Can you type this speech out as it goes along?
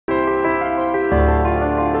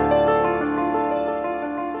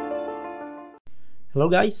Hello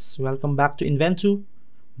guys, welcome back to Invent2.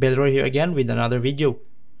 Belroy here again with another video.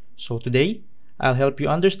 So today, I'll help you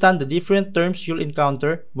understand the different terms you'll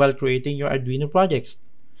encounter while creating your Arduino projects.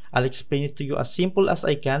 I'll explain it to you as simple as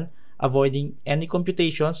I can, avoiding any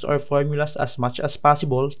computations or formulas as much as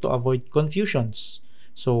possible to avoid confusions.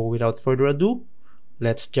 So without further ado,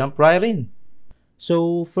 let's jump right in.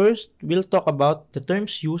 So first, we'll talk about the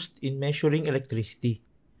terms used in measuring electricity,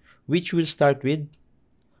 which we'll start with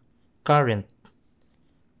current.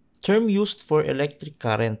 Term used for electric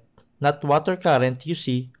current, not water current you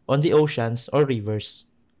see on the oceans or rivers.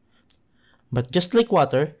 But just like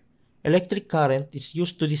water, electric current is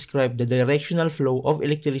used to describe the directional flow of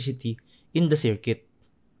electricity in the circuit.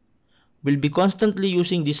 We'll be constantly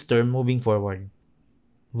using this term moving forward.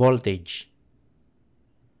 Voltage.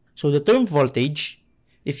 So the term voltage,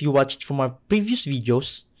 if you watched from our previous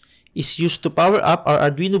videos, is used to power up our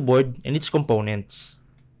Arduino board and its components.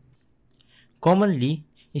 Commonly,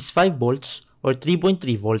 is 5 volts or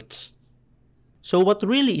 3.3 volts. So what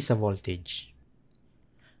really is a voltage?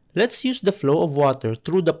 Let's use the flow of water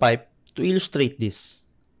through the pipe to illustrate this.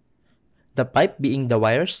 The pipe being the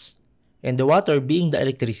wires and the water being the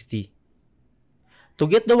electricity. To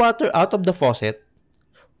get the water out of the faucet,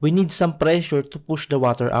 we need some pressure to push the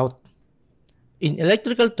water out. In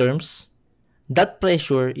electrical terms, that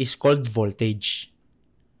pressure is called voltage.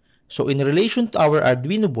 So in relation to our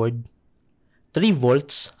Arduino board, 3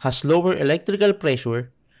 volts has lower electrical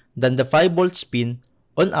pressure than the 5 volts pin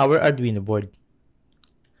on our Arduino board.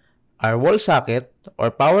 Our wall socket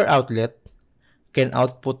or power outlet can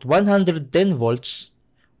output 110 volts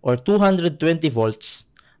or 220 volts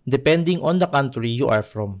depending on the country you are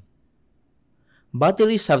from.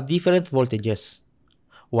 Batteries have different voltages: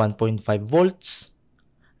 1.5 volts,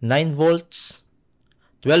 9 volts,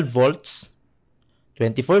 12 volts,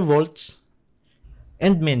 24 volts,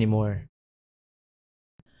 and many more.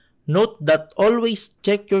 Note that always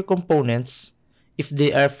check your components if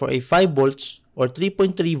they are for a 5 volts or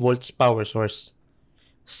 3.3 volts power source,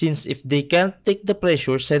 since if they can't take the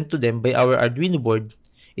pressure sent to them by our Arduino board,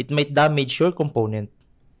 it might damage your component.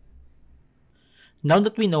 Now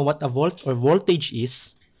that we know what a volt or voltage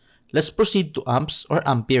is, let's proceed to amps or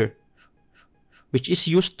ampere, which is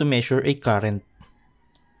used to measure a current.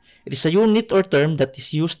 It is a unit or term that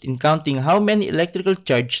is used in counting how many electrical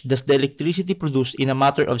charge does the electricity produce in a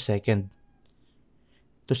matter of seconds.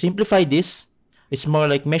 To simplify this, it's more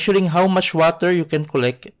like measuring how much water you can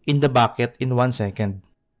collect in the bucket in 1 second.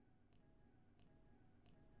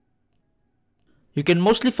 You can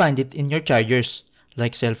mostly find it in your chargers,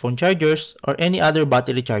 like cell phone chargers or any other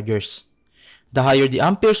battery chargers. The higher the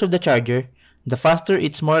amperes of the charger, the faster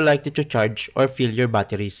it's more likely to charge or fill your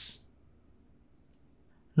batteries.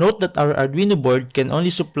 Note that our Arduino board can only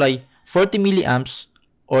supply 40 milliamps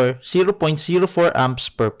or 0.04 amps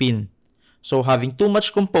per pin. So having too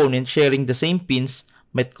much component sharing the same pins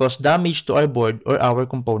might cause damage to our board or our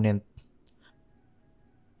component.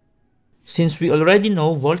 Since we already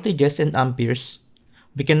know voltages and amperes,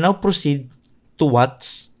 we can now proceed to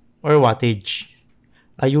watts or wattage,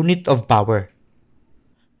 a unit of power.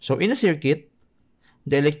 So in a circuit,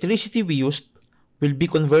 the electricity we used will be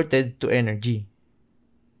converted to energy,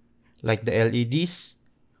 like the LEDs,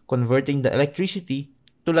 converting the electricity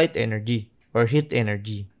to light energy or heat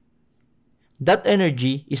energy. That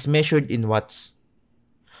energy is measured in watts,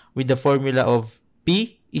 with the formula of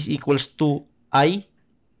P is equals to I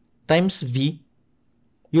times V.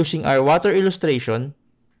 Using our water illustration,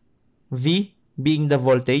 V being the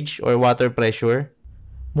voltage or water pressure,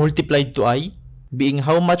 multiplied to I being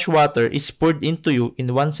how much water is poured into you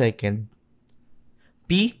in 1 second.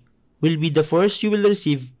 P will be the force you will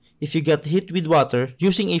receive if you get hit with water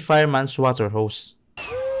using a fireman's water hose.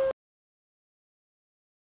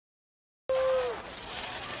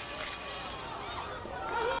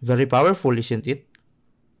 Very powerful, isn't it?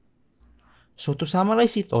 So to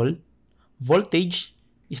summarize it all, voltage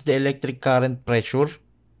is the electric current pressure,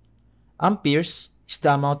 amperes is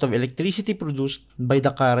the amount of electricity produced by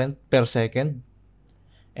the current per second,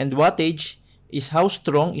 and wattage is how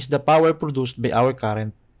strong is the power produced by our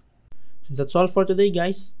current. So that's all for today,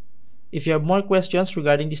 guys. If you have more questions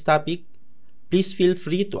regarding this topic, please feel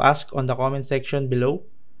free to ask on the comment section below,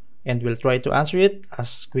 and we'll try to answer it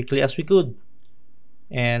as quickly as we could.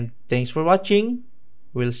 And thanks for watching.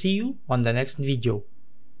 We'll see you on the next video.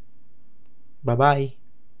 Bye-bye.